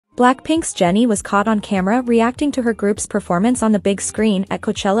Blackpink's Jennie was caught on camera reacting to her group's performance on the big screen at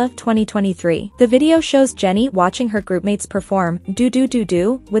Coachella 2023. The video shows Jennie watching her groupmates perform "Do Do Do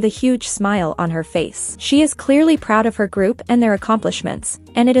Do" with a huge smile on her face. She is clearly proud of her group and their accomplishments,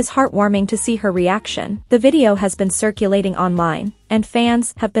 and it is heartwarming to see her reaction. The video has been circulating online, and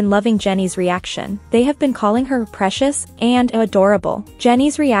fans have been loving Jennie's reaction. They have been calling her precious and adorable.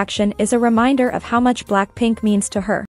 Jennie's reaction is a reminder of how much Blackpink means to her.